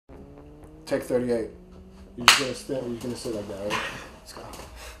Take 38. You're just gonna sit like that, right? Let's go.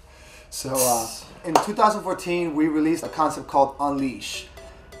 So, in 2014, we released a concept called Unleash.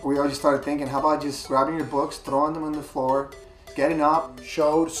 We already started thinking, how about just grabbing your books, throwing them on the floor, getting up,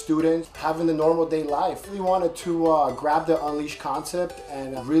 showed students, having the normal day life. We wanted to grab the Unleash concept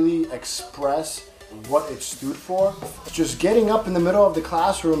and really express what it stood for. Just getting up in the middle of the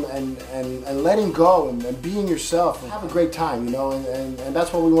classroom and letting go and being yourself and have a great time, you know, and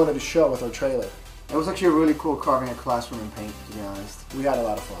that's what we wanted to show with our trailer. It was actually a really cool carving a classroom in paint, to be honest. We had a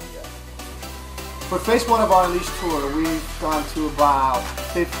lot of fun, yeah. For phase one of our Unleash tour, we've gone to about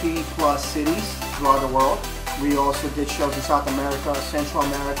 50 plus cities throughout the world. We also did shows in South America, Central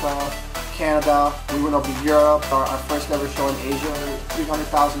America, Canada. We went over to Europe. Our first ever show in Asia.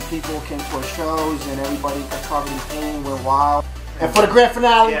 300,000 people came to our shows and everybody got covered in paint. We're wild. And for the grand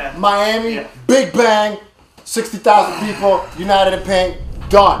finale, Miami, Big Bang, 60,000 people, united in paint,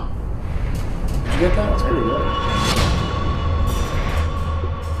 done. Did you get that? That's pretty good.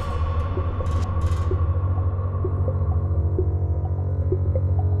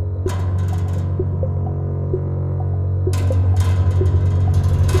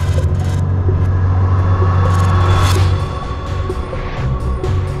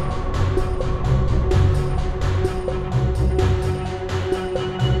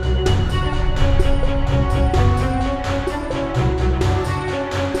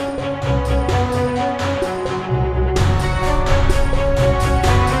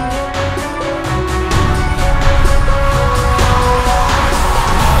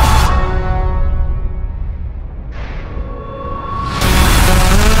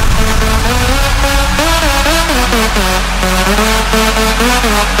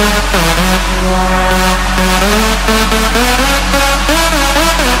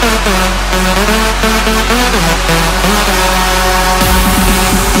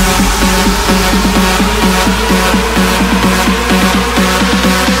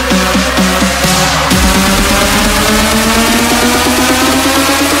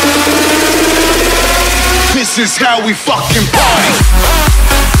 This is how we fucking party.